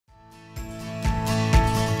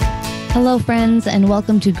Hello, friends, and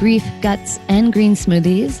welcome to Grief, Guts, and Green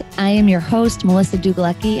Smoothies. I am your host, Melissa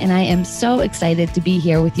Dugalecki, and I am so excited to be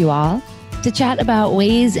here with you all to chat about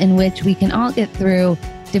ways in which we can all get through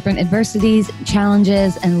different adversities,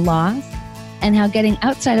 challenges, and loss, and how getting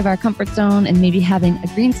outside of our comfort zone and maybe having a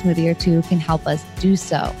green smoothie or two can help us do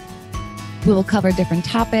so. We will cover different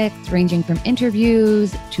topics ranging from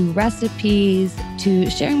interviews to recipes to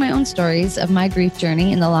sharing my own stories of my grief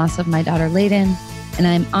journey and the loss of my daughter, Layden. And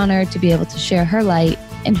I'm honored to be able to share her light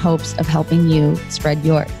in hopes of helping you spread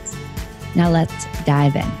yours. Now let's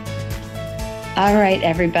dive in. All right,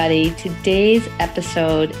 everybody. Today's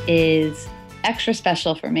episode is extra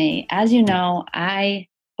special for me. As you know, I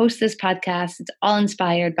host this podcast. It's all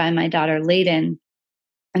inspired by my daughter, Layden.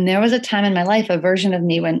 And there was a time in my life, a version of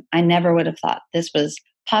me when I never would have thought this was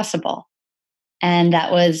possible. And that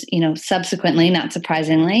was, subsequently, not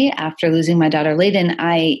surprisingly, after losing my daughter, Layden,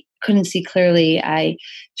 I couldn't see clearly. I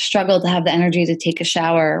struggled to have the energy to take a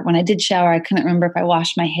shower. When I did shower, I couldn't remember if I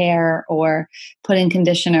washed my hair or put in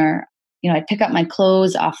conditioner. I'd pick up my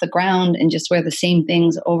clothes off the ground and just wear the same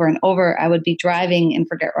things over and over. I would be driving and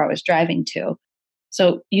forget where I was driving to.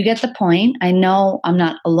 So you get the point. I know I'm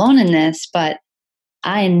not alone in this, but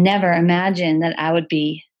I never imagined that I would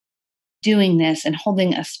be doing this and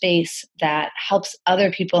holding a space that helps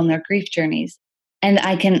other people in their grief journeys. And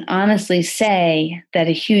I can honestly say that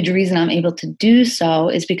a huge reason I'm able to do so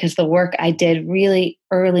is because the work I did really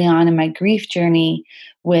early on in my grief journey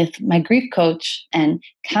with my grief coach and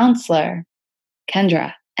counselor,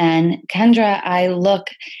 Kendra. And Kendra, I look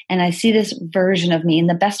and I see this version of me. And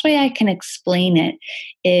the best way I can explain it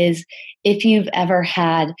is if you've ever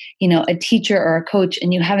had, a teacher or a coach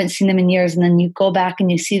and you haven't seen them in years, and then you go back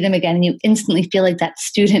and you see them again and you instantly feel like that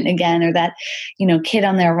student again or that, kid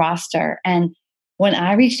on their roster. And when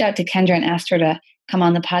I reached out to Kendra and asked her to come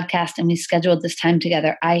on the podcast and we scheduled this time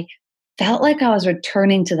together, I felt like I was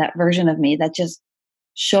returning to that version of me that just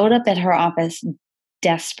showed up at her office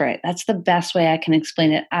desperate. That's the best way I can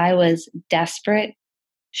explain it. I was desperate.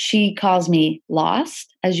 She calls me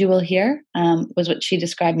lost, as you will hear, was what she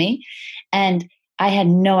described me. And I had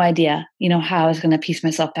no idea, how I was going to piece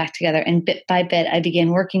myself back together. And bit by bit, I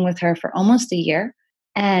began working with her for almost a year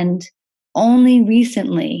and only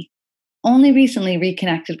recently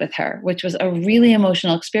reconnected with her, which was a really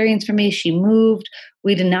emotional experience for me. She moved.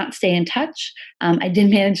 We did not stay in touch. I did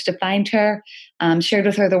manage to find her, shared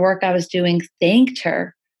with her the work I was doing, thanked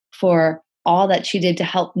her for all that she did to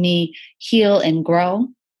help me heal and grow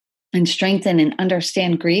and strengthen and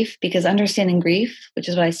understand grief, because understanding grief, which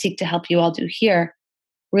is what I seek to help you all do here,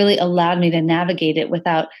 really allowed me to navigate it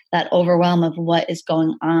without that overwhelm of what is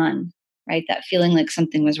going on, right? That feeling like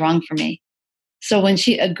something was wrong for me. So when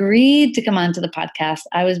she agreed to come onto the podcast,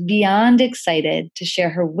 I was beyond excited to share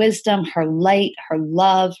her wisdom, her light, her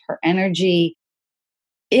love, her energy.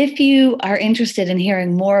 If you are interested in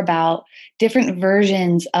hearing more about different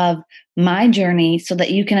versions of my journey so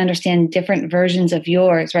that you can understand different versions of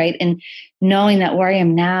yours, right? And knowing that where I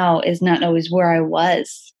am now is not always where I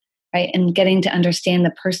was, right? And getting to understand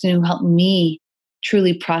the person who helped me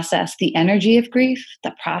truly process the energy of grief,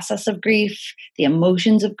 the process of grief, the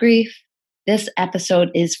emotions of grief. This episode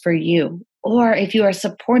is for you. Or if you are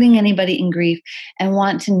supporting anybody in grief and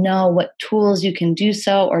want to know what tools you can do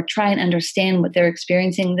so or try and understand what they're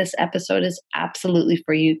experiencing, this episode is absolutely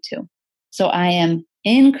for you too. So I am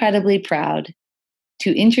incredibly proud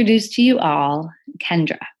to introduce to you all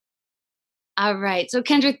Kendra. All right. So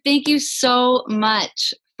Kendra, thank you so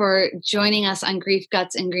much for joining us on Grief,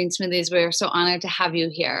 Guts, and Green Smoothies. We're so honored to have you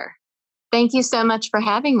here. Thank you so much for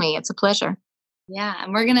having me. It's a pleasure. Yeah,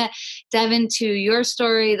 and we're going to dive into your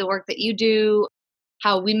story, the work that you do,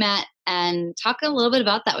 how we met, and talk a little bit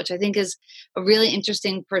about that, which I think is a really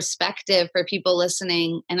interesting perspective for people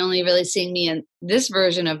listening and only really seeing me in this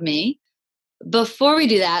version of me. Before we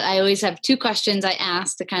do that, I always have two questions I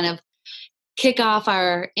ask to kind of kick off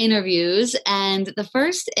our interviews. And the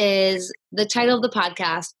first is the title of the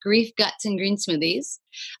podcast, Grief, Guts, and Green Smoothies,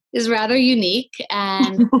 is rather unique.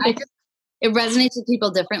 And it resonates with people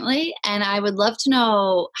differently. And I would love to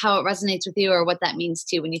know how it resonates with you or what that means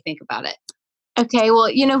to you when you think about it. Okay. Well,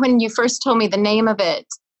 when you first told me the name of it,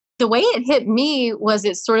 the way it hit me was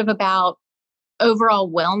it's sort of about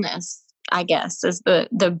overall wellness, I guess, is the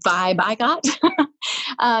vibe I got.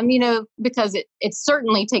 Because it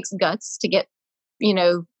certainly takes guts to get,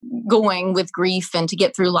 going with grief and to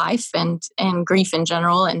get through life and grief in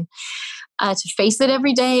general and to face it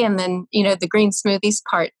every day. And then, the green smoothies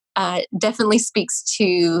part definitely speaks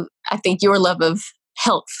to, I think, your love of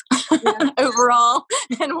health overall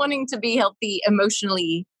and wanting to be healthy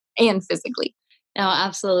emotionally and physically. No,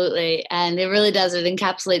 absolutely. And it really does. It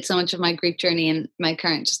encapsulates so much of my grief journey and my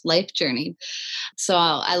current just life journey. So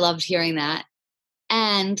I loved hearing that.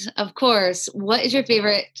 And of course, what is your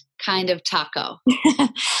favorite kind of taco?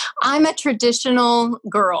 I'm a traditional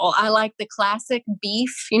girl. I like the classic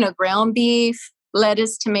beef, ground beef,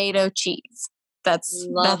 lettuce, tomato, cheese. That's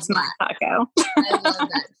my taco. I love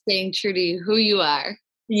that. Staying true to who you are.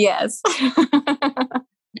 Yes.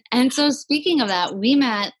 And so speaking of that, we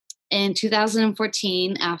met in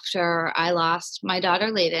 2014 after I lost my daughter,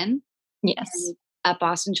 Layden. Yes. At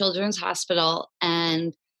Boston Children's Hospital.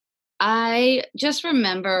 And I just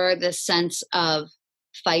remember this sense of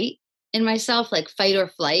fight in myself, like fight or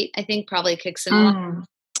flight, I think probably kicks in a lot.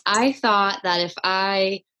 I thought that if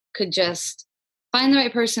I could just find the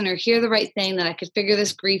right person or hear the right thing, that I could figure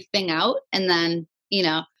this grief thing out and then,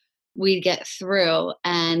 we'd get through.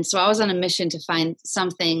 And so I was on a mission to find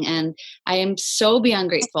something. And I am so beyond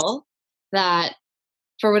grateful that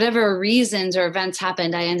for whatever reasons or events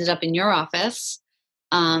happened, I ended up in your office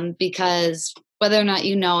because whether or not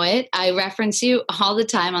you know it, I reference you all the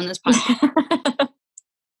time on this podcast.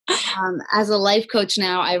 As a life coach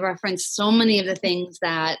now, I reference so many of the things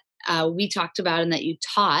that we talked about and that you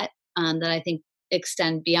taught that I think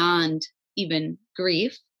extend beyond even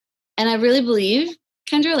grief. And I really believe,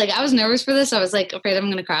 Kendra, like I was nervous for this. I was like afraid I'm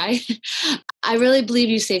going to cry. I really believe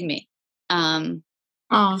you saved me.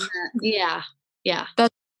 Yeah.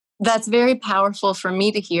 That's very powerful for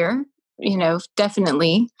me to hear,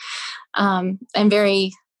 definitely. And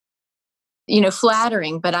very,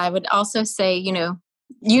 flattering. But I would also say, you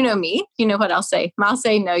know me, you know what I'll say. I'll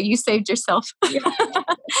say, no, you saved yourself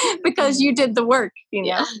because you did the work,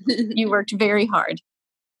 you worked very hard.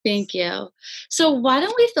 Thank you. So why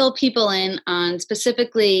don't we fill people in on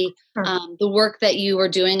specifically the work that you were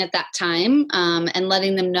doing at that time and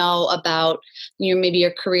letting them know about maybe your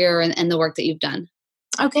career and the work that you've done?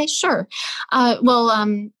 Okay, sure.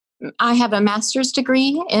 I have a master's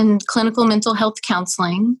degree in clinical mental health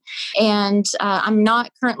counseling, and I'm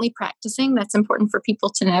not currently practicing. That's important for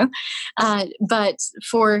people to know. But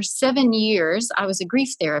for 7 years, I was a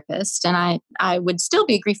grief therapist, and I would still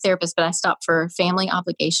be a grief therapist, but I stopped for family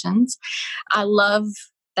obligations. I love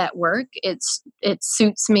that work. It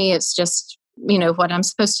suits me. It's just, what I'm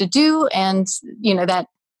supposed to do. And, that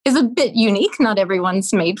is a bit unique. Not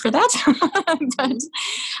everyone's made for that. But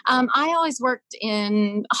I always worked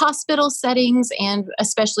in hospital settings and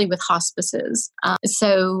especially with hospices.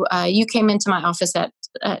 So you came into my office at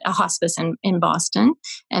a hospice in Boston,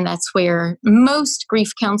 and that's where you'll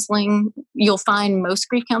find most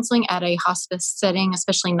grief counseling at a hospice setting,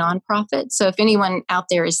 especially nonprofit. So if anyone out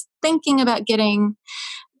there is thinking about getting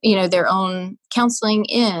their own counseling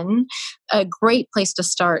in, a great place to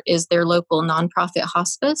start is their local nonprofit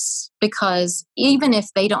hospice, because even if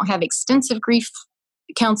they don't have extensive grief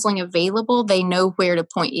counseling available, they know where to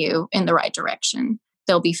point you in the right direction.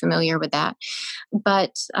 They'll be familiar with that.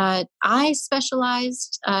 But I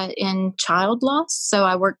specialized in child loss. So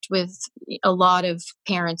I worked with a lot of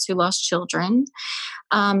parents who lost children.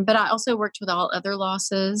 But I also worked with all other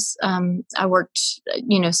losses. I worked,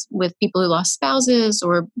 with people who lost spouses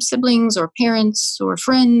or siblings or parents or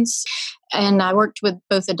friends. And I worked with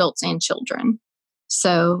both adults and children.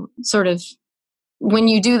 So sort of when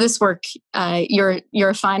you do this work, you're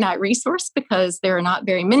a finite resource because there are not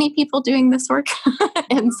very many people doing this work.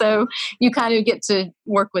 And so you kind of get to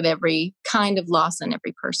work with every kind of loss and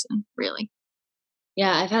every person, really.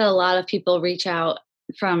 Yeah, I've had a lot of people reach out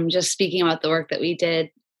from just speaking about the work that we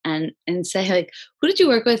did and say like, who did you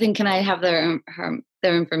work with and can I have their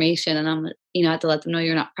information? And I'm, I have to let them know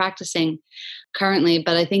you're not practicing currently.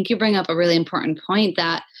 But I think you bring up a really important point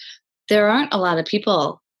that there aren't a lot of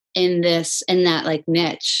people in that like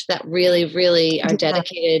niche that really, really are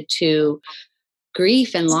dedicated to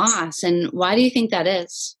grief and loss. And why do you think that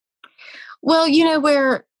is? Well,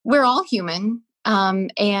 we're all human,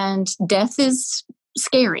 and death is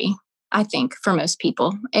scary, I think, for most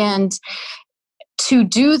people. And to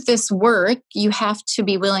do this work, you have to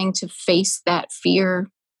be willing to face that fear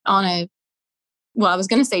on I was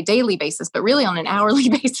going to say daily basis, but really on an hourly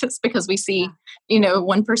basis, because we see,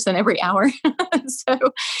 one person every hour. So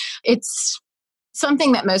it's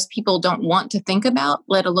something that most people don't want to think about,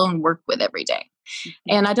 let alone work with every day.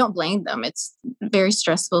 And I don't blame them. It's very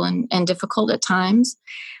stressful and difficult at times.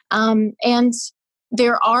 And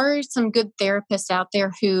there are some good therapists out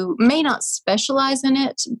there who may not specialize in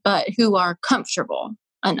it, but who are comfortable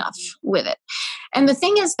enough with it. And the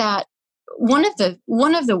thing is that one of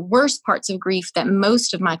the worst parts of grief that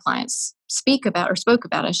most of my clients spoke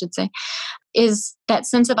about, I should say, is that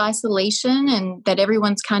sense of isolation and that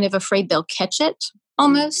everyone's kind of afraid they'll catch it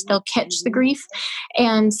almost. They'll catch the grief.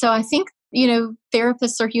 And so I think,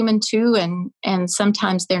 therapists are human too. And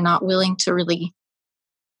sometimes they're not willing to really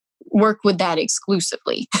work with that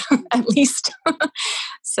exclusively, at least.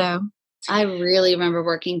 So I really remember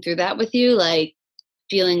working through that with you, like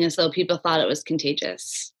feeling as though people thought it was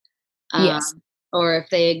contagious. Yes. Or if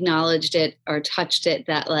they acknowledged it or touched it,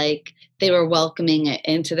 that like they were welcoming it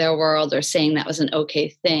into their world or saying that was an okay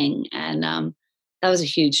thing. And that was a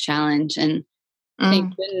huge challenge. And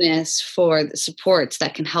thank goodness for the supports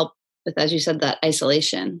that can help with, as you said, that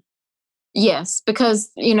isolation. Yes, because,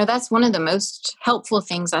 that's one of the most helpful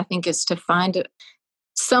things, I think, is to find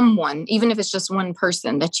someone, even if it's just one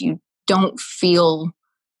person, that you don't feel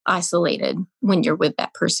isolated when you're with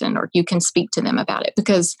that person, or you can speak to them about it.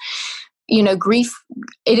 Because grief,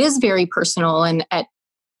 it is very personal. And at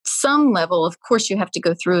some level, of course, you have to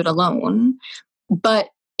go through it alone. But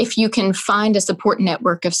if you can find a support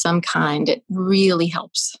network of some kind, it really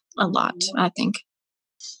helps a lot, I think.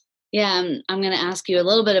 Yeah, I'm going to ask you a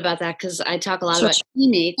little bit about that because I talk a lot about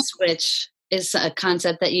teammates, which is a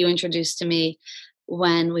concept that you introduced to me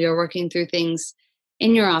when we were working through things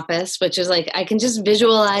in your office, which is like, I can just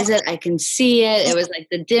visualize it. I can see it. It was like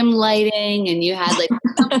the dim lighting, and you had like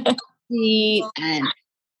seat and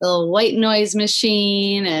the little white noise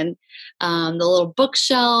machine and the little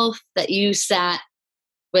bookshelf that you sat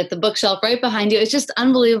with the bookshelf right behind you. It's just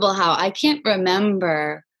unbelievable how I can't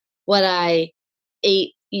remember what I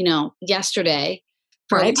ate, yesterday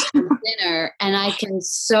for dinner. And I can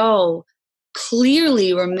so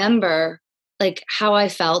clearly remember like how I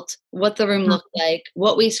felt, what the room looked like,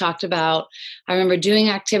 what we talked about. I remember doing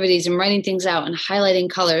activities and writing things out and highlighting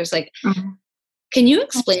colors. Like, can you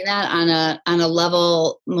explain that on a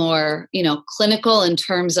level more, clinical in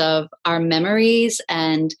terms of our memories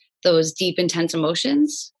and those deep, intense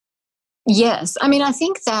emotions? Yes. I mean, I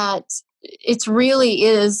think that it really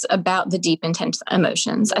is about the deep, intense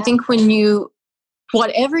emotions. Yeah. I think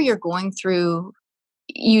whatever you're going through,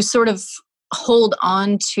 you sort of hold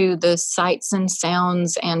on to the sights and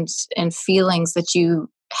sounds and feelings that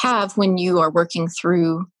you have when you are working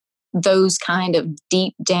through those kind of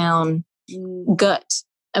deep down gut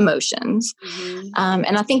emotions.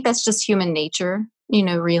 And I think that's just human nature,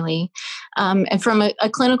 really. And from a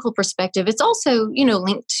clinical perspective, it's also,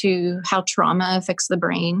 linked to how trauma affects the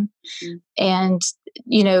brain. And,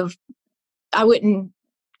 I wouldn't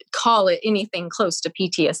call it anything close to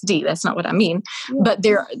PTSD. That's not what I mean. Yeah. But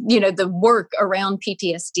the work around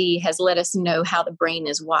PTSD has let us know how the brain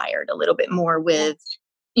is wired a little bit more with,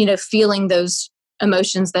 feeling those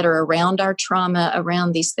emotions that are around our trauma,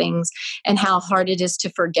 around these things, and how hard it is to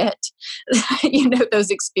forget,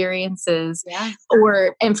 those experiences. Yeah.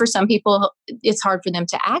 And for some people, it's hard for them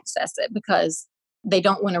to access it because they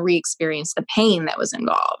don't want to re-experience the pain that was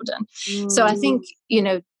involved. And so I think,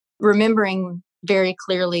 remembering very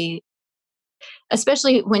clearly,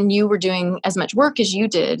 especially when you were doing as much work as you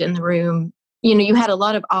did in the room, you had a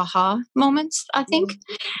lot of aha moments, I think.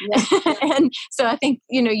 Yeah. And so I think,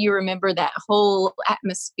 you remember that whole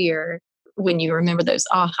atmosphere when you remember those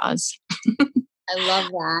ahas. I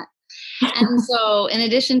love that. And so in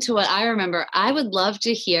addition to what I remember, I would love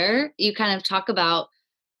to hear you kind of talk about,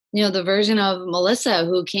 the version of Melissa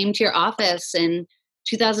who came to your office in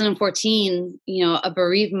 2014, a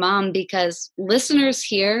bereaved mom, because listeners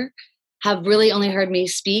here have really only heard me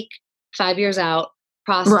speak 5 years out,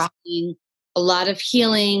 processing a lot of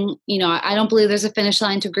healing. I don't believe there's a finish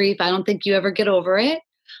line to grief. I don't think you ever get over it.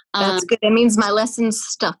 That's good. It means my lessons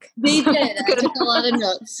stuck. They did. I took a lot of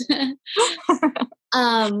notes.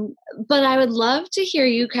 But I would love to hear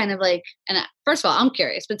you kind of like, and first of all, I'm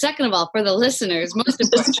curious, but second of all, for the listeners, most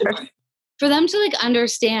important, for them to like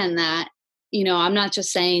understand that, I'm not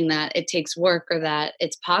just saying that it takes work or that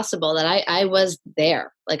it's possible, that I was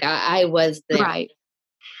there. Like I was there. Right.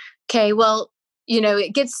 Okay. Well,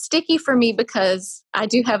 it gets sticky for me because I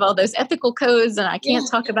do have all those ethical codes and I can't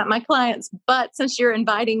talk about my clients, but since you're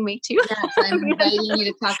inviting me to. Yes, I'm inviting you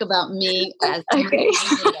to talk about me as okay.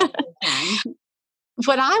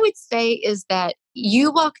 What I would say is that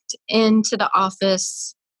you walked into the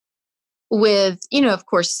office with, of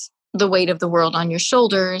course, the weight of the world on your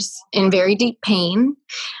shoulders in very deep pain,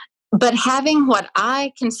 but having what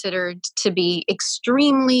I considered to be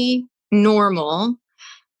extremely normal,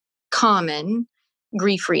 common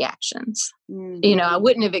grief reactions. I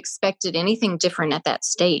wouldn't have expected anything different at that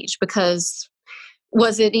stage because it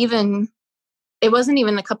wasn't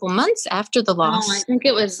even a couple months after the loss. I think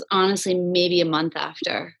it was honestly maybe a month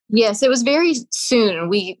after. Yes, it was very soon.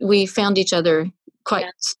 We found each other quite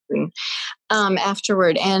soon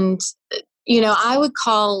afterward. And, I would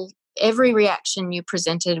call every reaction you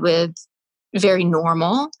presented with very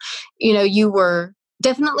normal. You were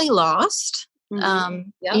definitely lost. I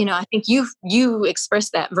think you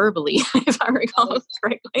expressed that verbally, if I recall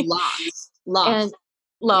correctly.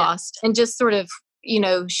 Lost, and just sort of,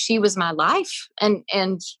 she was my life,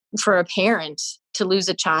 and for a parent to lose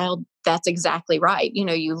a child, that's exactly right.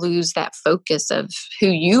 You lose that focus of who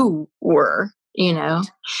you were.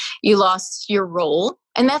 You lost your role,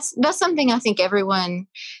 and that's something I think everyone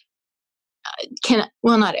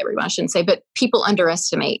not everyone, I shouldn't say, but people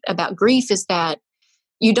underestimate about grief, is that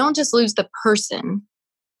you don't just lose the person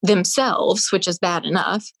themselves, which is bad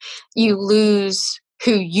enough. You lose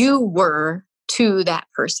who you were to that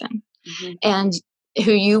person. Mm-hmm. And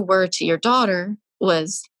who you were to your daughter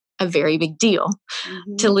was a very big deal.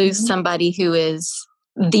 Mm-hmm. To lose somebody who is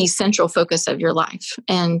the central focus of your life.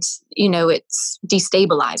 And, it's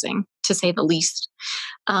destabilizing, to say the least.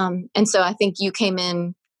 And so I think you came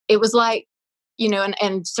in, it was like,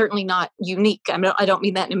 and certainly not unique. I don't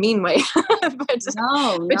mean that in a mean way, but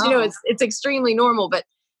it's extremely normal.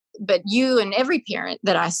 But you and every parent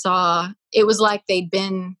that I saw, it was like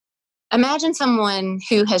imagine someone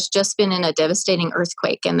who has just been in a devastating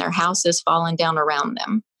earthquake and their house has fallen down around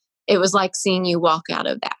them. It was like seeing you walk out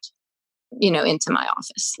of that, into my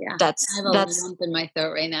office. Yeah. I have a lump in my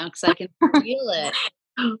throat right now because I can feel it.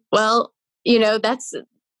 Well, that's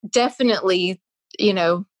definitely,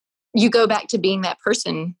 you go back to being that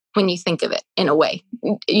person when you think of it in a way,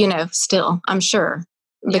 still, I'm sure,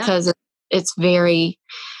 because it's the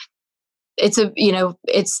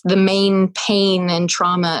main pain and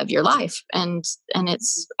trauma of your life. And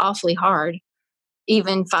it's awfully hard,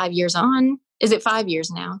 even 5 years on. Is it 5 years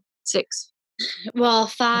now? 6? Well,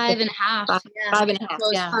 5.5. 5.5.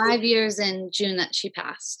 So it's 5 years in June that she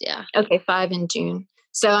passed. Yeah. Okay. 5 in June.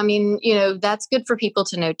 So, that's good for people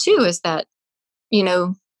to know too, is that,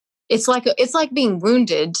 it's like being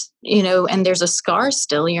wounded, and there's a scar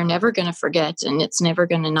still you're never going to forget, and it's never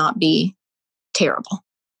going to not be terrible.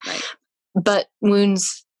 Right. But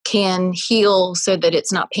wounds can heal so that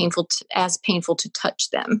it's not as painful to touch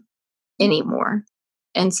them anymore.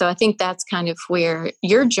 And so I think that's kind of where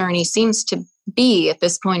your journey seems to be at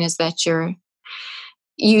this point, is that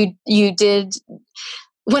you did.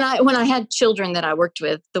 When I had children that I worked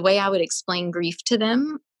with, the way I would explain grief to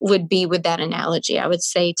them would be with that analogy. I would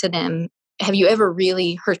say to them, have you ever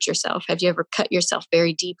really hurt yourself? Have you ever cut yourself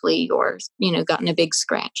very deeply, or, gotten a big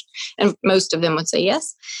scratch? And most of them would say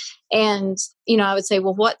yes. And, I would say,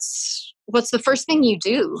 well, what's the first thing you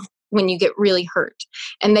do when you get really hurt?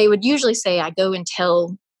 And they would usually say, I go and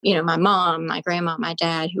tell, my mom, my grandma, my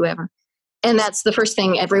dad, whoever. And that's the first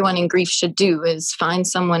thing everyone in grief should do, is find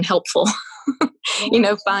someone helpful.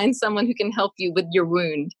 Find someone who can help you with your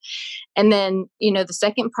wound. And then, the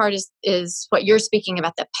second part is what you're speaking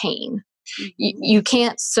about, the pain. Mm-hmm. You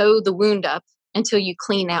can't sew the wound up until you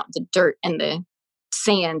clean out the dirt and the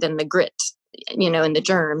sand and the grit, and the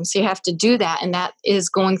germs. You have to do that. And that is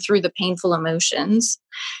going through the painful emotions,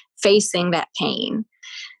 facing that pain.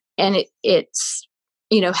 And it's,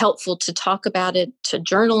 helpful to talk about it, to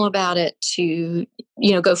journal about it, to,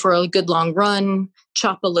 go for a good long run,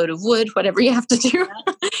 chop a load of wood, whatever you have to do,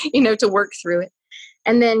 to work through it.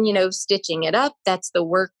 And then, stitching it up, that's the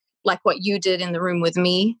work, like what you did in the room with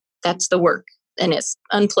me. That's the work, and it's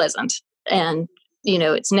unpleasant, and,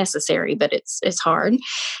 it's necessary, but it's hard.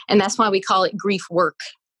 And that's why we call it grief work.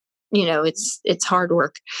 It's hard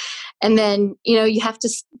work. And then, you have to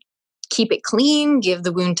keep it clean, give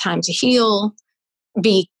the wound time to heal,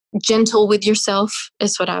 be gentle with yourself,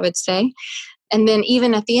 is what I would say. And then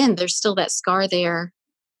even at the end, there's still that scar there,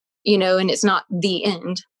 and it's not the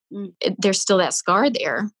end. There's still that scar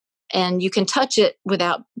there, and you can touch it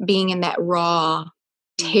without being in that raw,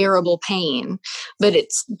 terrible pain, but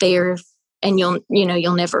it's there, and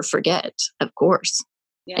you'll never forget, of course.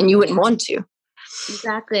 Yeah. And you wouldn't want to.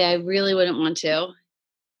 Exactly. I really wouldn't want to.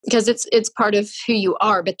 Because it's part of who you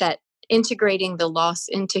are, but that integrating the loss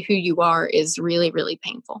into who you are is really, really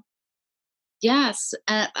painful. Yes.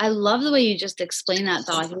 I love the way you just explained that,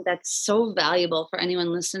 though. I think that's so valuable for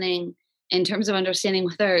anyone listening in terms of understanding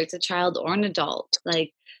whether it's a child or an adult.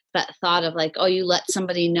 Like that thought of like, oh, you let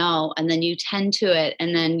somebody know and then you tend to it,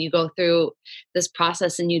 and then you go through this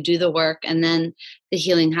process and you do the work, and then the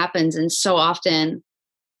healing happens. And so often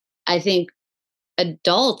I think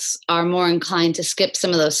adults are more inclined to skip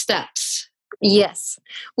some of those steps. Yes.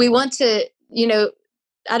 We want to,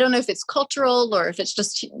 I don't know if it's cultural or if it's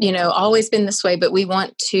just, always been this way, but we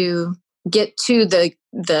want to get to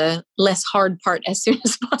the less hard part as soon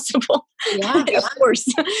as possible. Yeah. Of course.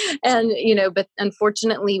 And, but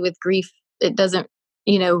unfortunately with grief, it doesn't,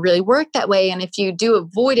 really work that way. And if you do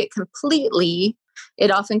avoid it completely,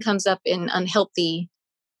 it often comes up in unhealthy,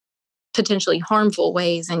 potentially harmful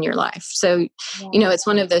ways in your life. So, it's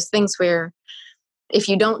one of those things where if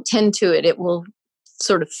you don't tend to it, it will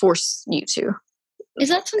sort of force you to. Is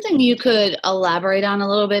that something you could elaborate on a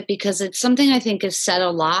little bit? Because it's something I think is said a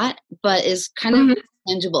lot, but is kind of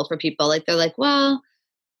tangible for people. Like they're like, well,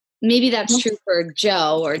 maybe that's true for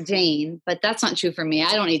Joe or Jane, but that's not true for me.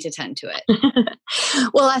 I don't need to tend to it.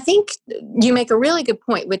 Well, I think you make a really good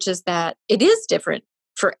point, which is that it is different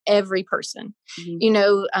for every person.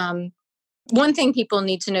 One thing people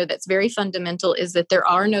need to know that's very fundamental is that there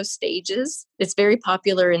are no stages. It's very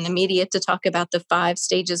popular in the media to talk about the 5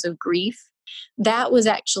 stages of grief. That was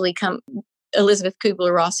actually Elizabeth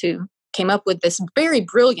Kubler-Ross, who came up with this very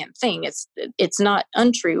brilliant thing. It's not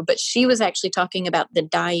untrue, but she was actually talking about the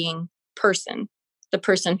dying person. The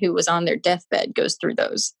person who was on their deathbed goes through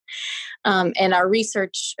those. And our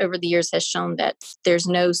research over the years has shown that there's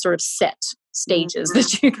no sort of set stages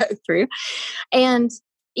that you go through. And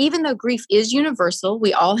even though grief is universal,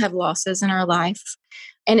 we all have losses in our life.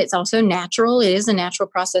 And it's also natural. It is a natural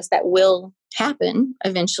process that will happen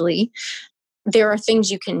eventually. There are things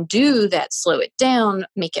you can do that slow it down,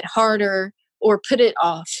 make it harder, or put it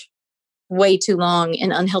off way too long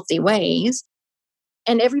in unhealthy ways.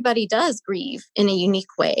 And everybody does grieve in a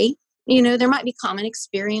unique way. There might be common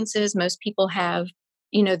experiences. Most people have,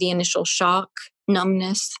 the initial shock,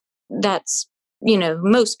 numbness. That's,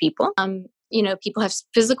 most people. People have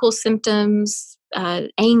physical symptoms,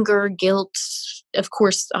 anger, guilt, of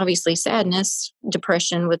course, obviously sadness,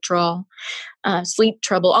 depression, withdrawal, sleep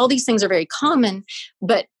trouble. All these things are very common,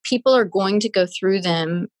 but people are going to go through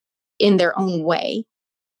them in their own way.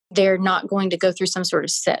 They're not going to go through some sort of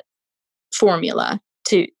set formula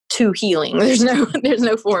to healing. There's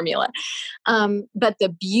no formula. But the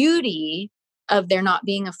beauty of there not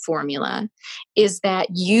being a formula is that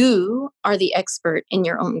you are the expert in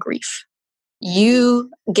your own grief.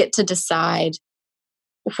 You get to decide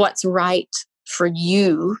what's right for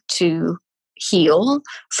you to heal,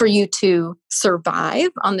 for you to survive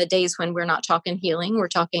on the days when we're not talking healing, we're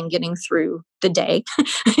talking getting through the day,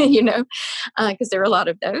 because there are a lot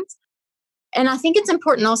of those. And I think it's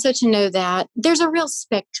important also to know that there's a real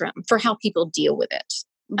spectrum for how people deal with it.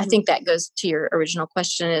 I think that goes to your original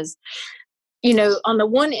question is, on the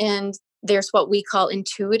one end, there's what we call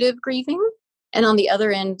intuitive grieving. And on the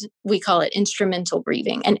other end, we call it instrumental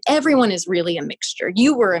grieving. And everyone is really a mixture.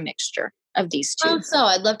 You were a mixture of these two. Oh, so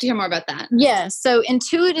I'd love to hear more about that. Yeah. So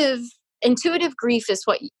intuitive grief is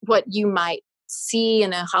what you might see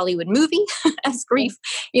in a Hollywood movie as grief,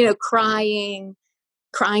 crying.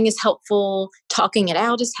 Crying is helpful. Talking it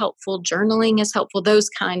out is helpful. Journaling is helpful. Those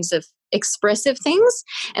kinds of expressive things.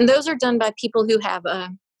 And those are done by people who have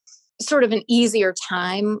a sort of an easier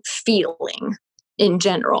time feeling in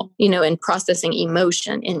general, and processing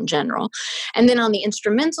emotion in general. And then on the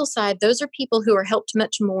instrumental side, those are people who are helped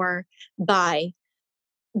much more by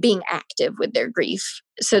being active with their grief.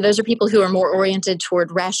 So those are people who are more oriented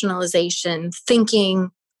toward rationalization,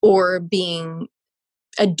 thinking, or being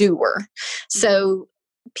a doer. So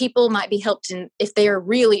people might be helped if they are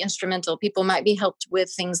really instrumental, people might be helped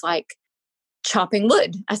with things like chopping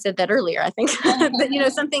wood. I said that earlier, I think,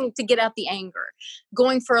 but, something to get out the anger,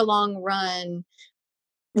 going for a long run,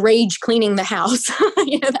 rage cleaning the house,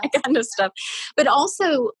 that kind of stuff. But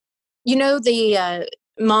also, the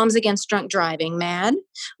Moms Against Drunk Driving, MAD,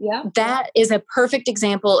 that is a perfect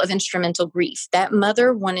example of instrumental grief. That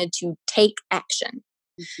mother wanted to take action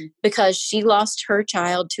because she lost her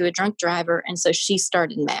child to a drunk driver. And so she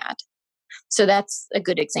started MAD. So that's a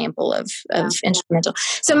good example of instrumental.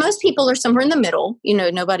 So most people are somewhere in the middle,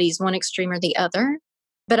 nobody's one extreme or the other.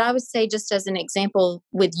 But I would say, just as an example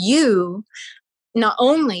with you, not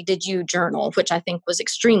only did you journal, which I think was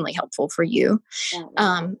extremely helpful for you,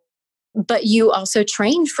 but you also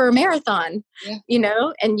trained for a marathon,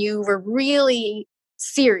 and you were really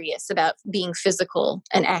serious about being physical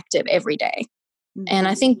and active every day. And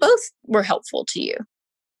I think both were helpful to you.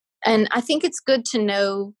 And I think it's good to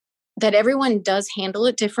know that everyone does handle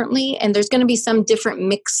it differently. And there's going to be some different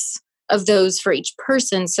mix of those for each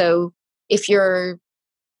person. So if your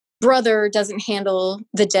brother doesn't handle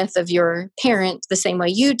the death of your parent the same way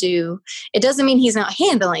you do, it doesn't mean he's not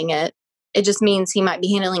handling it. It just means he might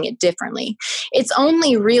be handling it differently. It's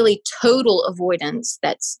only really total avoidance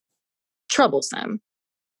that's troublesome.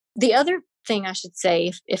 The other thing I should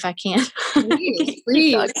say, if I can,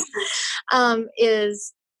 please.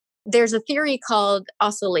 is there's a theory called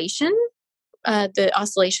oscillation, the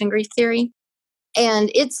oscillation grief theory.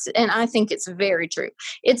 And I think it's very true.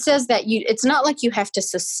 It says that it's not like you have to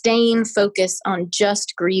sustain focus on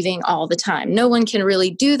just grieving all the time. No one can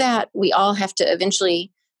really do that. We all have to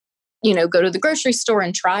eventually, go to the grocery store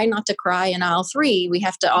and try not to cry in aisle 3. We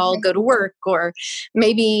have to all go to work, or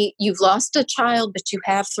maybe you've lost a child, but you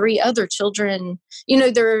have 3 other children.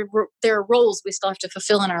 There are roles we still have to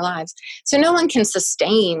fulfill in our lives. So no one can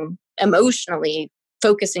sustain emotionally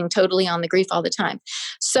focusing totally on the grief all the time.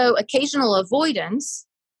 So occasional avoidance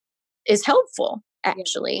is helpful,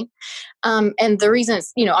 actually. And the reason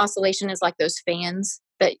it's, oscillation is like those fans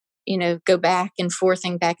that, go back and forth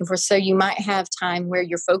and back and forth. So you might have time where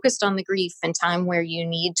you're focused on the grief and time where you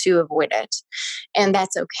need to avoid it. And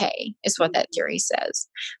that's okay, is what that theory says.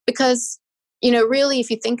 Because, really, if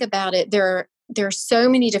you think about it, there are so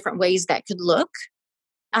many different ways that could look.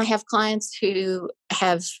 I have clients who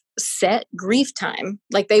have set grief time.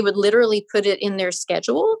 Like they would literally put it in their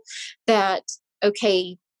schedule that,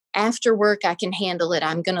 okay, after work, I can handle it.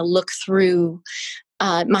 I'm going to look through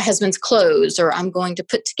my husband's clothes, or I'm going to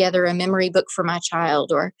put together a memory book for my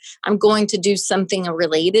child, or I'm going to do something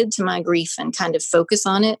related to my grief and kind of focus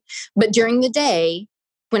on it. But during the day,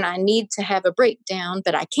 when I need to have a breakdown,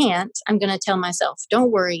 but I can't, I'm going to tell myself,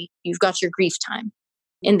 don't worry, you've got your grief time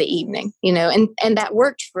in the evening, and that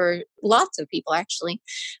worked for lots of people, actually.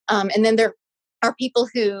 And then there are people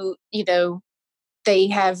who, they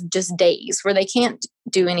have just days where they can't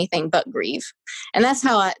do anything but grieve. And that's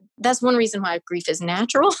one reason why grief is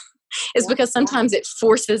natural is because sometimes it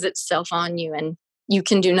forces itself on you and you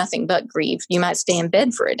can do nothing but grieve. You might stay in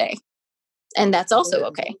bed for a day, and that's also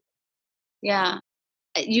okay. Yeah.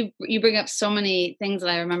 You bring up so many things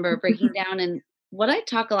that I remember breaking down, and what I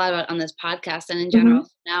talk a lot about on this podcast and in general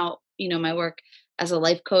now, my work as a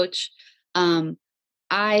life coach,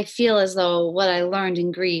 I feel as though what I learned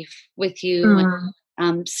in grief with you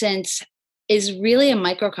since is really a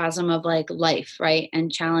microcosm of like life, right?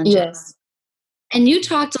 And challenges. Yes. And you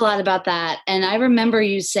talked a lot about that. And I remember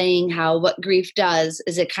you saying how what grief does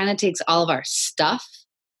is it kind of takes all of our stuff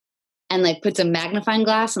and like puts a magnifying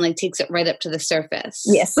glass and like takes it right up to the surface.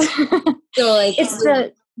 Yes. So like,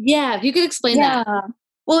 if you could explain that.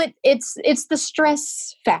 Well, it's the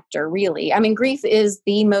stress factor, really. I mean, grief is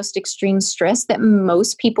the most extreme stress that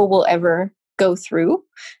most people will ever go through.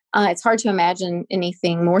 It's hard to imagine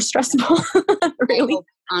anything more stressful, really.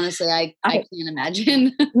 Honestly, I can't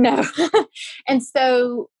imagine. No. And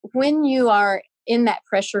so when you are in that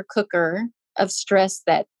pressure cooker of stress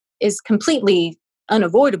that is completely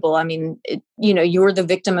unavoidable, I mean, you're the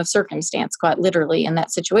victim of circumstance, quite literally, in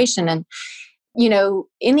that situation. And,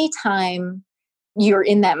 anytime you're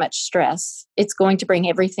in that much stress, it's going to bring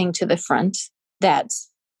everything to the front that's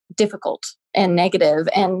difficult and negative,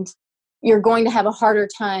 and you're going to have a harder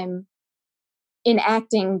time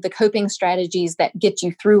enacting the coping strategies that get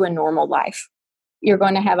you through a normal life. You're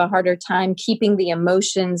going to have a harder time keeping the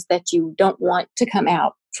emotions that you don't want to come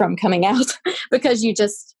out from coming out because you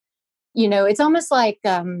just, it's almost like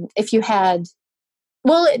if you had,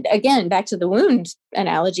 again, back to the wound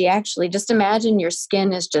analogy, actually, just imagine your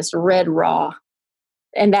skin is just red raw.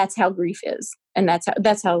 And that's how grief is. And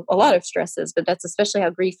that's how a lot of stress is, but that's especially how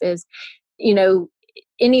grief is.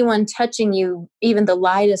 Anyone touching you, even the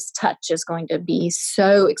lightest touch, is going to be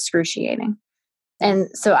so excruciating. And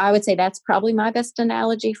so I would say that's probably my best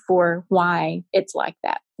analogy for why it's like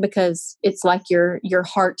that, because it's like your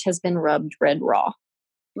heart has been rubbed red raw.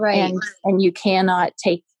 Right. And you cannot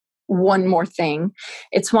take one more thing.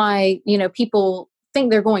 It's why, people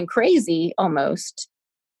think they're going crazy almost,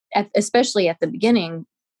 especially at the beginning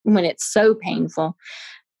when it's so painful,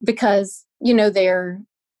 because,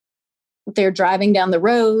 they're driving down the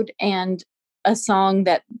road and a song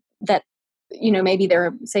that maybe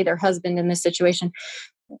their husband in this situation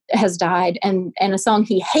has died, and a song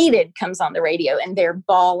he hated comes on the radio, and they're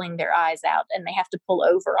bawling their eyes out, and they have to pull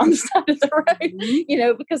over on the side of the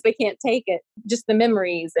road, because they can't take it, just the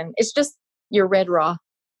memories, and it's just you're red raw.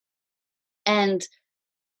 And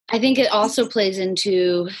I think it also plays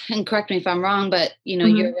into, and correct me if I'm wrong, but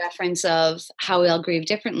your reference of how we all grieve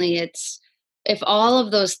differently. It's if all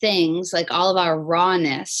of those things, like all of our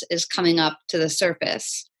rawness, is coming up to the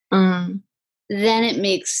surface, then it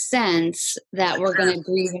makes sense that we're going to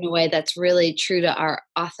grieve in a way that's really true to our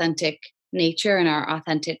authentic nature and our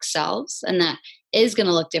authentic selves. And that is going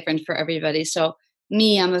to look different for everybody. So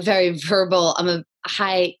I'm a very verbal, I'm a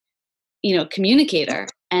high, communicator,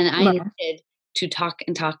 and I needed to talk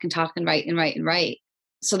and talk and talk and write and write and write.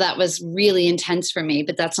 So that was really intense for me,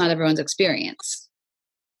 but that's not everyone's experience.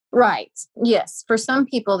 Right. Yes. For some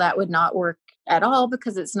people that would not work at all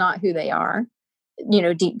because it's not who they are,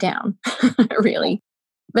 deep down, really.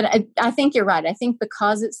 But I think you're right. I think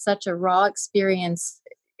because it's such a raw experience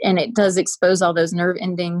and it does expose all those nerve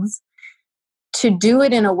endings, to do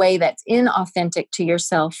it in a way that's inauthentic to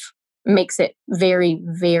yourself makes it very,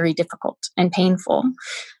 very difficult and painful.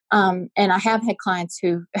 And I have had clients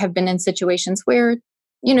who have been in situations where,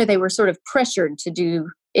 they were sort of pressured to do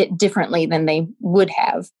it differently than they would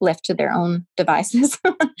have left to their own devices.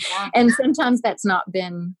 And sometimes that's not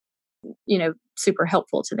been, super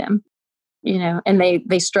helpful to them, and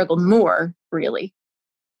they struggled more, really.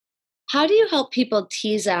 How do you help people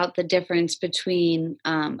tease out the difference between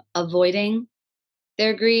avoiding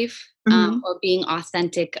their grief or being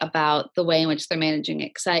authentic about the way in which they're managing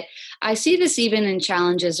it? Because I see this even in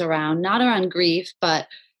challenges not around grief, but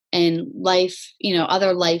in life,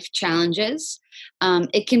 other life challenges.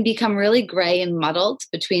 It can become really gray and muddled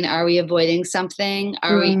between, are we avoiding something?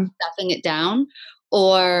 Are we stuffing it down?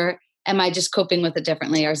 Or am I just coping with it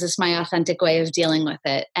differently? Or is this my authentic way of dealing with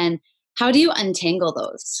it? And how do you untangle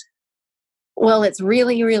those? Well, it's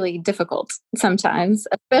really, really difficult sometimes,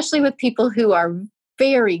 especially with people who are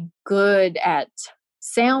very good at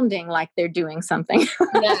sounding like they're doing something,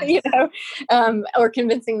 or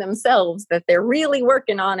convincing themselves that they're really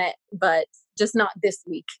working on it, but just not this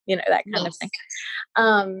week, that kind of thing.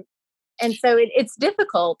 And so it's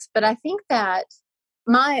difficult, but I think that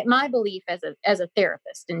my belief as a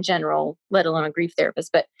therapist in general, let alone a grief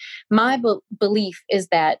therapist, but my belief is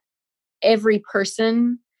that every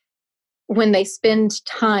person, when they spend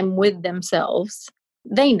time with themselves,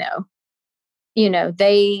 they know.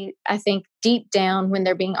 I think deep down, when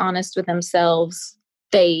they're being honest with themselves,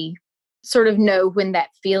 they sort of know when that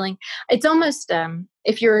feeling, it's almost,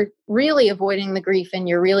 if you're really avoiding the grief and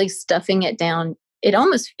you're really stuffing it down, it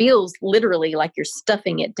almost feels literally like you're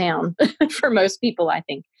stuffing it down for most people, I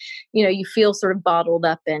think. You feel sort of bottled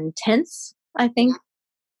up and tense, I think.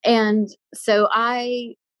 And so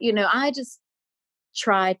I just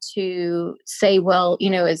try to say, well,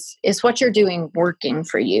 is what you're doing working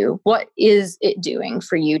for you? What is it doing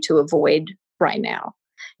for you to avoid right now?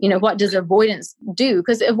 What does avoidance do?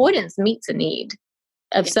 Because avoidance meets a need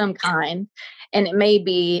of some kind, and it may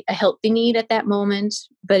be a healthy need at that moment,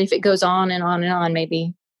 but if it goes on and on and on,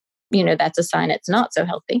 maybe, that's a sign it's not so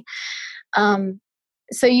healthy.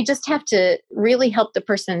 So you just have to really help the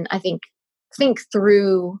person, I think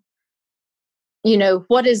through,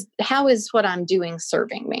 how is what I'm doing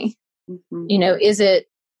serving me? Is it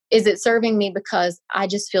serving me because I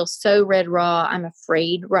just feel so red raw? I'm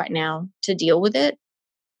afraid right now to deal with it,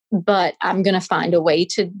 but I'm going to find a way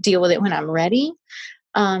to deal with it when I'm ready.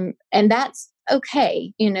 And that's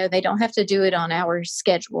okay. They don't have to do it on our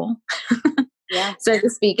schedule, so to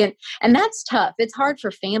speak. And that's tough. It's hard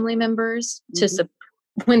for family members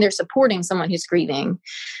when they're supporting someone who's grieving.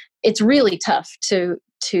 It's really tough to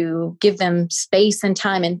give them space and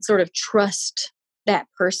time and sort of trust that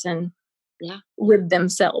person with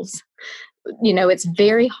themselves. It's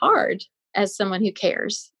very hard as someone who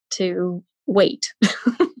cares to wait.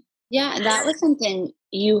 Yeah, that was something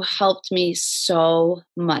you helped me so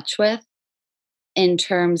much with in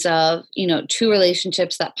terms of, two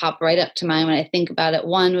relationships that pop right up to mind when I think about it.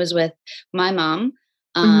 One was with my mom,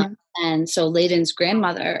 and so Layden's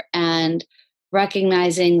grandmother, and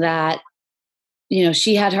recognizing that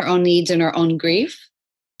she had her own needs and her own grief.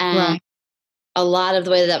 And a lot of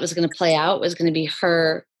the way that was going to play out was going to be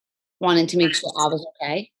her wanting to make sure I was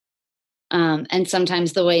okay. And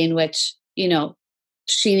sometimes the way in which,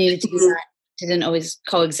 she needed to be that didn't always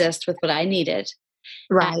coexist with what I needed.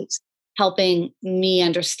 Right. And helping me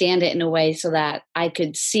understand it in a way so that I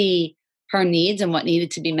could see her needs and what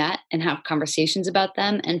needed to be met and have conversations about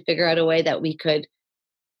them and figure out a way that we could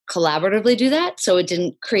collaboratively do that so it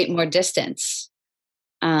didn't create more distance.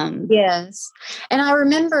 Yes. And I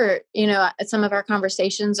remember, some of our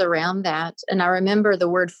conversations around that, and I remember the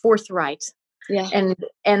word forthright. Yeah.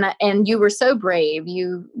 And you were so brave.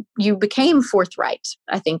 You became forthright,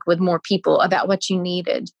 I think, with more people about what you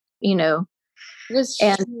needed, It was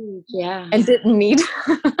huge, and didn't need.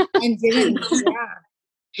 And didn't,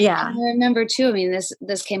 Yeah. And I remember too,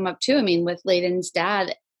 this came up too. With Layden's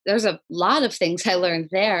dad, there's a lot of things I learned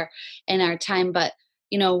there in our time, but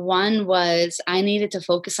one was I needed to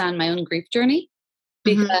focus on my own grief journey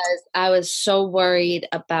because I was so worried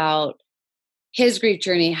about his grief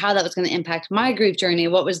journey, how that was going to impact my grief journey.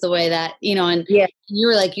 What was the way that, and you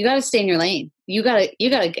were like, you got to stay in your lane. You got to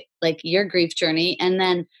get like your grief journey. And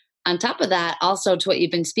then on top of that, also to what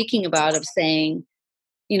you've been speaking about of saying,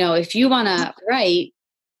 if you want to write,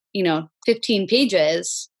 15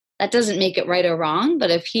 pages that doesn't make it right or wrong.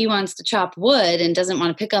 But if he wants to chop wood and doesn't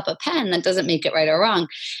want to pick up a pen, that doesn't make it right or wrong.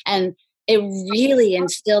 And it really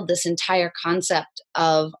instilled this entire concept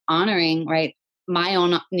of honoring, right, my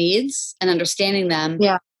own needs and understanding them,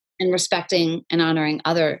 and respecting and honoring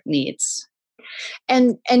other needs.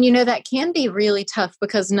 And that can be really tough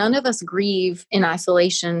because none of us grieve in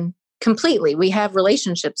isolation completely. We have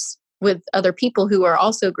relationships with other people who are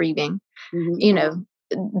also grieving,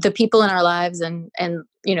 the people in our lives, and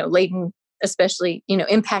Layden especially,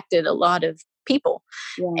 impacted a lot of people.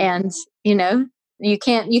 And, you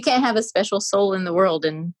can't have a special soul in the world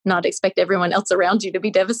and not expect everyone else around you to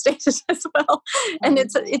be devastated as well. And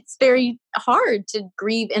it's very hard to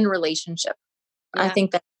grieve in relationship. I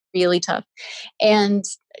think that's really tough. And,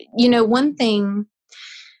 one thing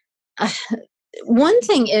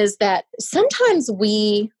is that sometimes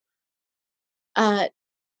we, and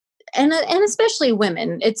especially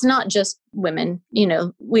women, it's not just women,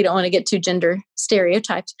 we don't want to get too gender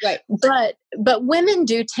stereotyped, right? But women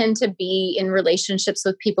do tend to be in relationships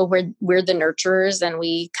with people where we're the nurturers and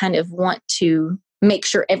we kind of want to make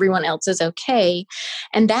sure everyone else is okay.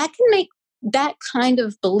 And that can make that kind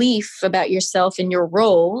of belief about yourself and your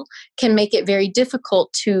role can make it very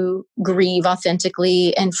difficult to grieve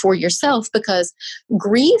authentically and for yourself, because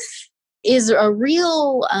grief is a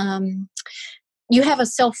real, you have a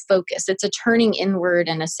self-focus. It's a turning inward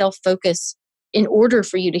and a self-focus. In order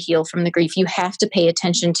for you to heal from the grief, you have to pay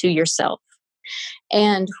attention to yourself.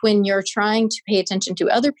 And when you're trying to pay attention to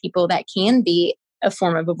other people, that can be a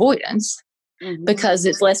form of avoidance. Because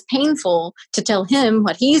it's less painful to tell him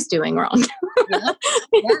what he's doing wrong.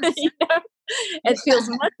 It feels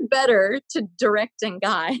much better to direct and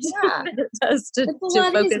guide than it does to focus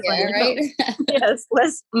on yourself. Right? Yes,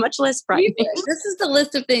 much less frightening. This is the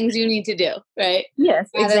list of things you need to do, right? Yes,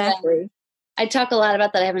 exactly. I talk a lot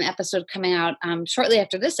about that. I have an episode coming out shortly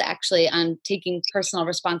after this, actually, on taking personal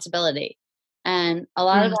responsibility. And a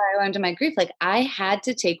lot of what I learned in my grief, like I had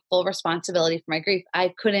to take full responsibility for my grief.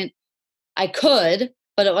 I could,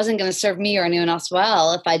 but it wasn't going to serve me or anyone else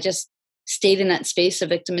well if I just stayed in that space of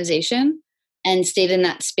victimization and stayed in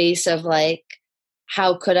that space of like,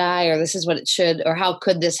 how could I, or this is what it should, or how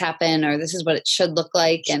could this happen, or this is what it should look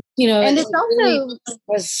like. And, and it's also really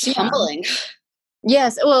was humbling.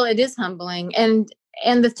 Yes. Well, it is humbling. And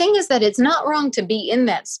the thing is that it's not wrong to be in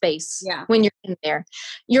that space when you're in there.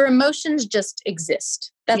 Your emotions just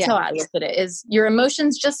exist. That's how I look at it, is your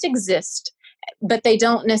emotions just exist, but they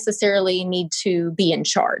don't necessarily need to be in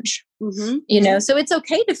charge, so it's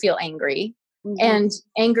okay to feel angry, and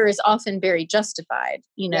anger is often very justified,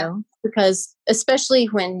 because especially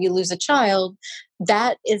when you lose a child,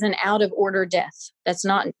 that is an out of order death. That's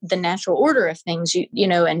not the natural order of things,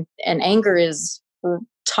 and anger is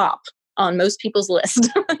top on most people's list,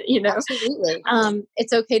 Absolutely.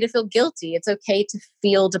 It's okay to feel guilty. It's okay to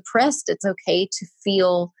feel depressed. It's okay to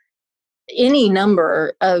feel any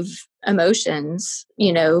number of emotions,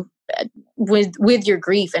 with your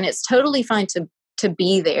grief, and it's totally fine to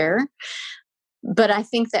be there. But I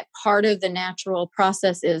think that part of the natural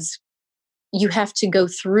process is you have to go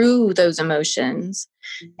through those emotions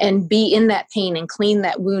and be in that pain and clean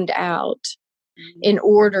that wound out in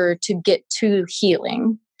order to get to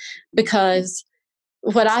healing. Because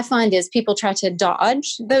what I find is people try to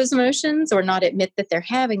dodge those emotions or not admit that they're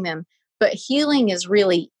having them. But healing is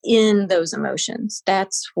really in those emotions.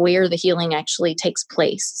 That's where the healing actually takes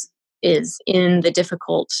place, is in the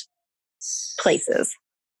difficult places.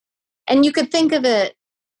 And you could think of it,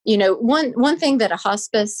 one thing that a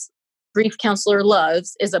hospice grief counselor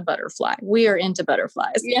loves is a butterfly. We are into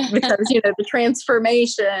butterflies because, the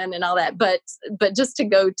transformation and all that. But just to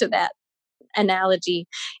go to that analogy,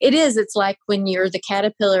 it's like when you're the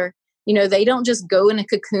caterpillar, they don't just go in a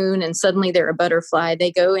cocoon and suddenly they're a butterfly.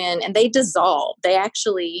 They go in and they dissolve. They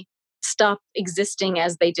actually stop existing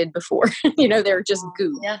as they did before. They're just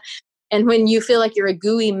goo. Yeah. And when you feel like you're a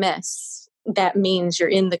gooey mess, that means you're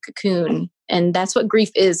in the cocoon. And that's what grief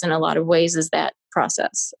is in a lot of ways, is that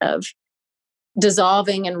process of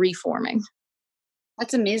dissolving and reforming.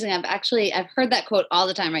 That's amazing. I've heard that quote all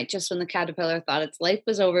the time, right? Just when the caterpillar thought its life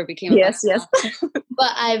was over, became a butterfly. Yes.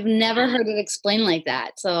 But I've never heard it explained like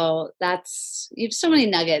that. So you have so many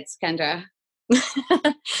nuggets, Kendra.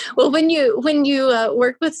 Well, when you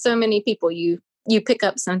work with so many people, you pick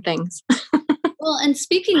up some things. Well, and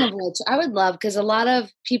speaking of which, I would love, because a lot of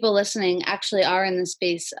people listening actually are in the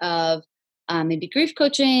space of maybe grief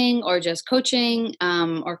coaching or just coaching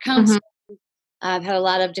or counseling. I've had a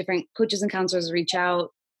lot of different coaches and counselors reach out.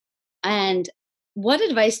 And what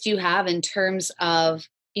advice do you have in terms of,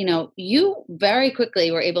 you very quickly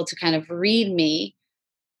were able to kind of read me,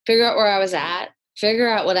 figure out where I was at, figure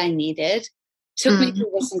out what I needed. Took me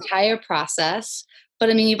through this entire process. But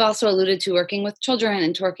I mean, you've also alluded to working with children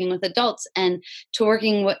and to working with adults and to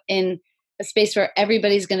working in a space where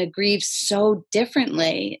everybody's going to grieve so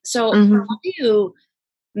differently. So how do you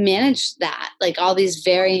manage that? Like all these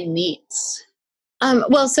varying needs?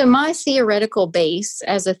 Well, so my theoretical base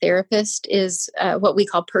as a therapist is what we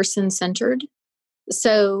call person-centered.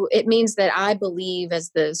 So it means that I believe,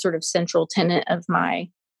 as the sort of central tenet of my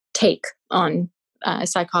take on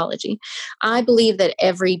psychology, I believe that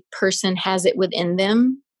every person has it within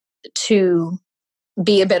them to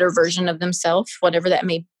be a better version of themselves, whatever that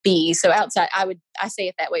may be. So outside, I say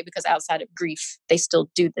it that way because outside of grief, they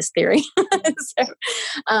still do this theory. So,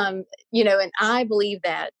 and I believe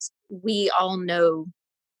that we all know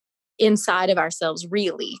inside of ourselves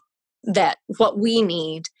really that what we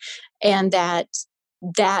need, and that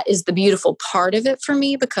is the beautiful part of it for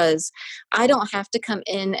me, because I don't have to come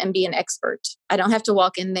in and be an expert. I don't have to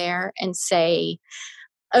walk in there and say,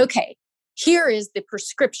 okay, here is the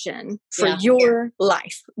prescription for your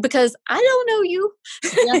life, because I don't know you.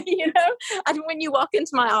 When you walk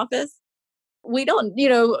into my office, we don't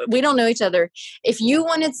know each other. If you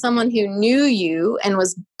wanted someone who knew you and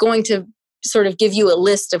was going to sort of give you a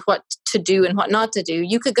list of what to do and what not to do,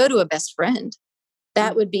 you could go to a best friend.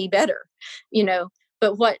 That would be better,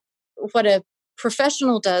 But what a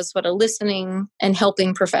professional does, what a listening and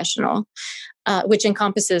helping professional, which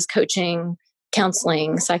encompasses coaching,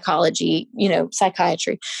 counseling, psychology,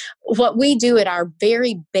 psychiatry. What we do at our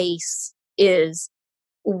very base is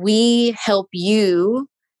we help you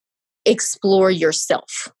explore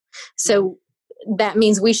yourself. So that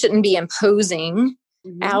means we shouldn't be imposing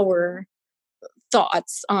our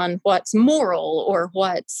thoughts on what's moral or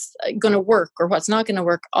what's going to work or what's not going to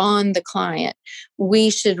work on the client. We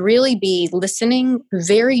should really be listening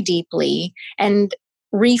very deeply and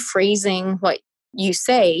rephrasing what you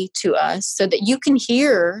say to us so that you can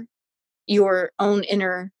hear your own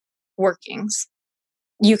inner workings.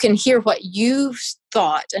 You can hear what you've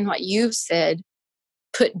thought and what you've said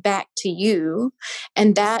put back to you.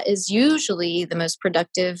 And that is usually the most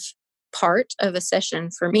productive part of a session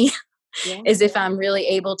for me. Is if I'm really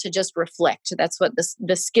able to just reflect. That's what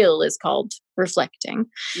the skill is called, reflecting.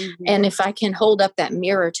 And if I can hold up that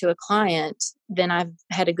mirror to a client, then I've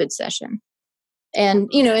had a good session. And,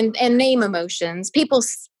 and name emotions. People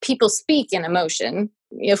speak in emotion,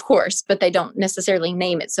 of course, but they don't necessarily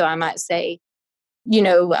name it. So I might say, and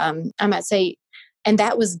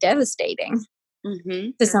that was devastating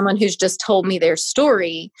to someone who's just told me their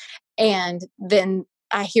story. And then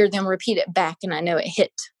I hear them repeat it back and I know it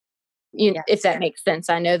hit. If that makes sense.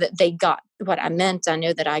 I know that they got what I meant. I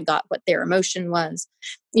know that I got what their emotion was.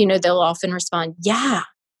 They'll often respond, yeah,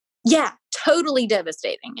 totally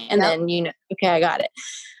devastating. And then, okay, I got it.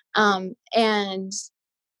 And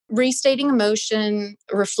restating emotion,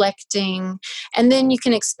 reflecting, and then you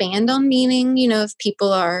can expand on meaning,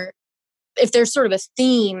 if there's sort of a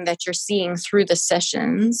theme that you're seeing through the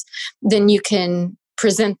sessions, then you can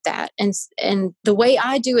present that. And the way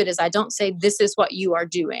I do it is I don't say, this is what you are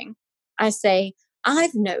doing. I say,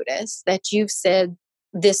 I've noticed that you've said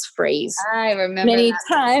this phrase I remember many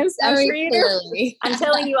times. Very clearly. I'm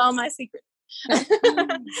telling you all my secrets.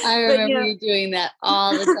 I remember you doing that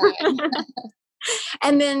all the time.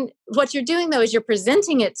 And then what you're doing, though, is you're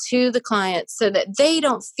presenting it to the client so that they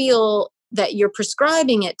don't feel that you're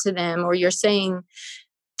prescribing it to them or you're saying,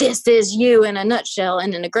 this is you in a nutshell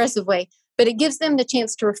in an aggressive way. But it gives them the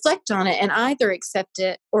chance to reflect on it and either accept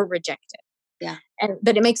it or reject it. Yeah.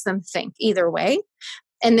 But it makes them think either way.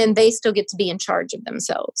 And then they still get to be in charge of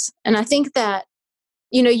themselves. And I think that,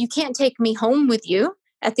 you can't take me home with you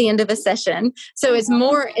at the end of a session. So it's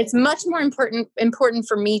much more important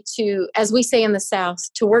for me to, as we say in the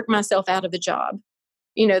South, to work myself out of a job.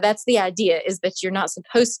 That's the idea, is that you're not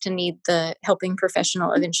supposed to need the helping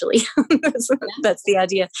professional eventually. That's the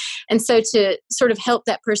idea. And so to sort of help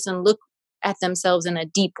that person look at themselves in a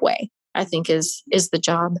deep way, I think is the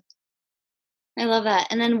job. I love that.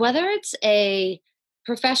 And then whether it's a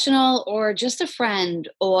professional or just a friend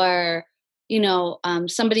or,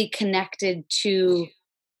 somebody connected to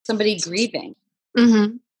somebody grieving,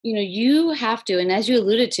 you have to, and as you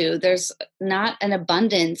alluded to, there's not an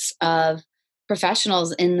abundance of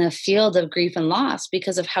professionals in the field of grief and loss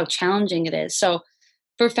because of how challenging it is. So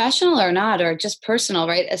professional or not, or just personal,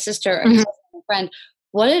 right? A sister, a friend,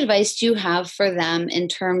 what advice do you have for them in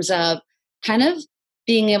terms of kind of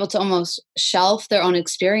being able to almost shelf their own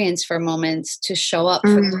experience for moments to show up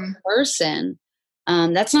for the person?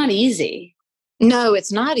 That's not easy. No,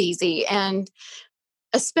 it's not easy. And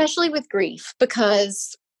especially with grief,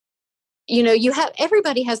 because,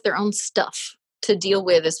 everybody has their own stuff. to deal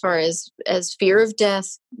with as far as fear of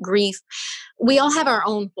death, grief. We all have our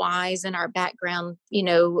own whys and our background.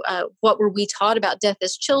 What were we taught about death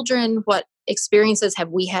as children? What experiences have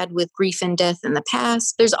we had with grief and death in the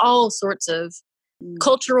past? There's all sorts of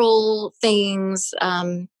cultural things.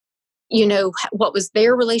 What was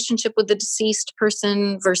their relationship with the deceased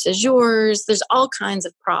person versus yours? There's all kinds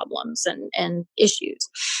of problems and issues.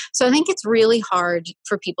 So I think it's really hard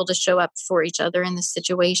for people to show up for each other in this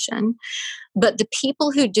situation. But the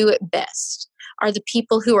people who do it best are the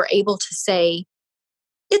people who are able to say,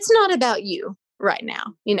 it's not about you right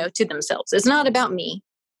now, to themselves. It's not about me.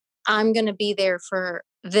 I'm going to be there for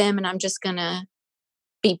them, and I'm just going to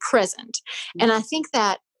be present. And I think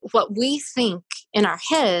that what we think in our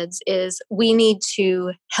heads is we need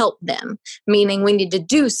to help them, meaning we need to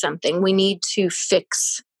do something. We need to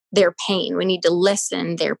fix their pain. We need to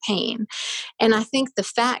lessen their pain. And I think the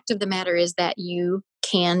fact of the matter is that you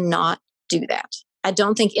cannot do that. I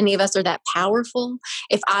don't think any of us are that powerful.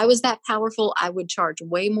 If I was that powerful, I would charge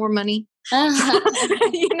way more money. And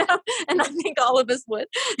I think all of us would,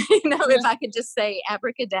 if I could just say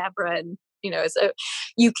abracadabra and, so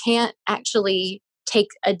you can't actually take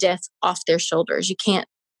a death off their shoulders. You can't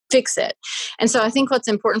fix it. And so I think what's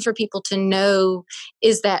important for people to know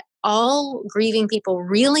is that all grieving people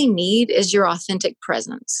really need is your authentic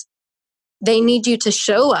presence. They need you to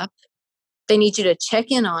show up. They need you to check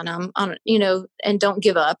in on them, and don't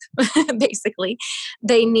give up, basically.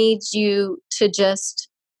 They need you to just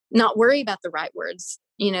not worry about the right words.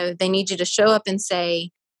 They need you to show up and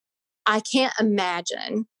say, I can't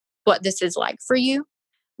imagine what this is like for you,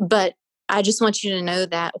 but I just want you to know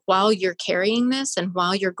that while you're carrying this and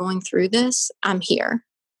while you're going through this, I'm here.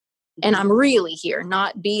 And I'm really here,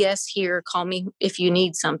 not BS here. Call me if you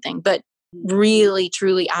need something, but really,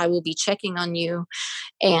 truly, I will be checking on you.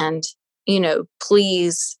 And,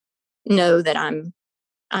 please know that I'm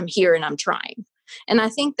here and I'm trying. And I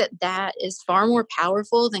think that is far more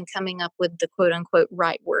powerful than coming up with the quote unquote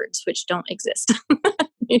right words, which don't exist.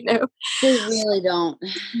 They really don't.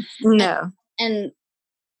 No. And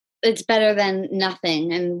it's better than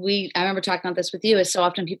nothing. And I remember talking about this with you, is so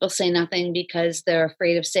often people say nothing because they're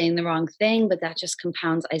afraid of saying the wrong thing, but that just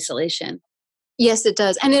compounds isolation. Yes, it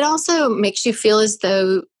does. And it also makes you feel as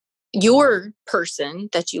though your person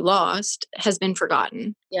that you lost has been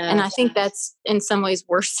forgotten. Yeah. And I think that's in some ways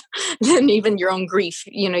worse than even your own grief.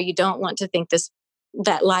 You don't want to think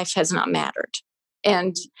that life has not mattered.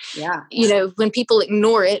 And, when people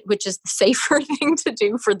ignore it, which is the safer thing to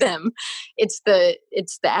do for them, it's the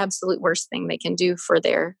absolute worst thing they can do for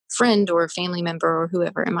their friend or family member or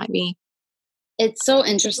whoever it might be. It's so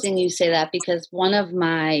interesting you say that, because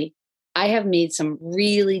I have made some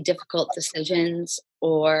really difficult decisions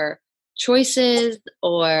or choices,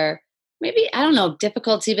 or maybe, I don't know,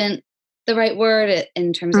 difficult's even the right word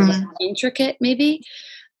in terms of intricate, maybe.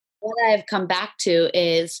 What I've come back to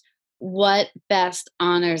is what best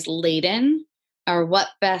honors Layden, or what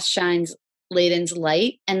best shines Layden's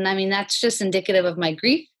light. And I mean, that's just indicative of my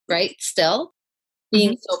grief, right? Still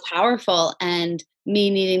being so powerful, and me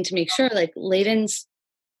needing to make sure like Layden's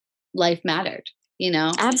life mattered,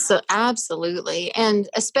 Absolutely. And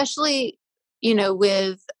especially,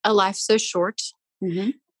 with a life so short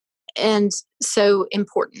and so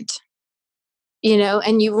important,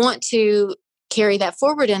 and you want to carry that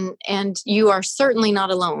forward. And you are certainly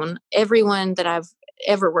not alone. Everyone that I've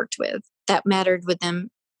ever worked with, that mattered with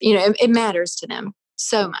them, it matters to them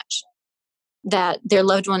so much that their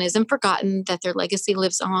loved one isn't forgotten, that their legacy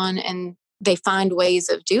lives on, and they find ways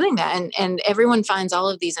of doing that. And everyone finds all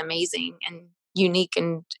of these amazing and unique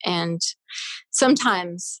and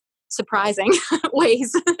sometimes surprising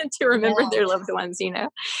ways to remember their loved ones,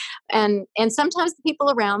 and sometimes the people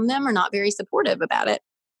around them are not very supportive about it.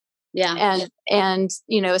 Yeah. And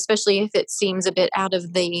especially if it seems a bit out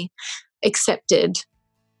of the accepted,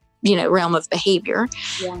 realm of behavior.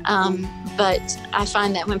 Yeah. But I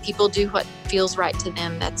find that when people do what feels right to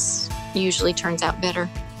them, that's usually turns out better.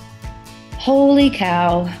 Holy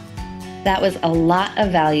cow. That was a lot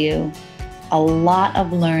of value, a lot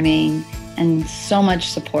of learning, and so much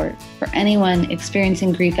support for anyone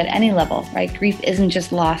experiencing grief at any level, right? Grief isn't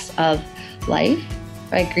just loss of life.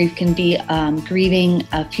 Right? Grief can be grieving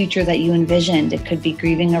a future that you envisioned. It could be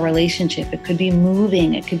grieving a relationship. It could be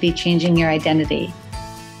moving. It could be changing your identity.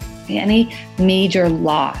 Any major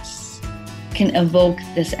loss can evoke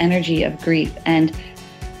this energy of grief. And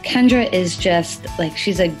Kendra is just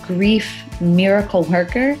she's a grief miracle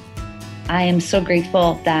worker. I am so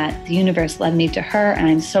grateful that the universe led me to her, and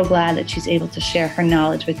I'm so glad that she's able to share her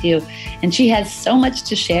knowledge with you. And she has so much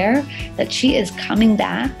to share that she is coming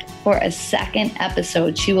back for a second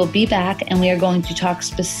episode. She will be back, and we are going to talk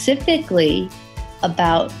specifically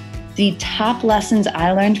about the top lessons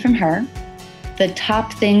I learned from her, the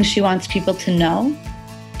top things she wants people to know,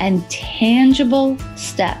 and tangible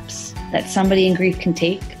steps that somebody in grief can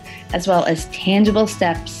take, as well as tangible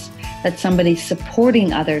steps that somebody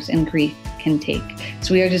supporting others in grief can take.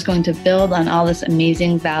 So we are just going to build on all this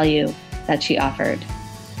amazing value that she offered.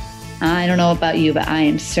 I don't know about you, but I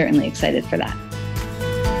am certainly excited for that.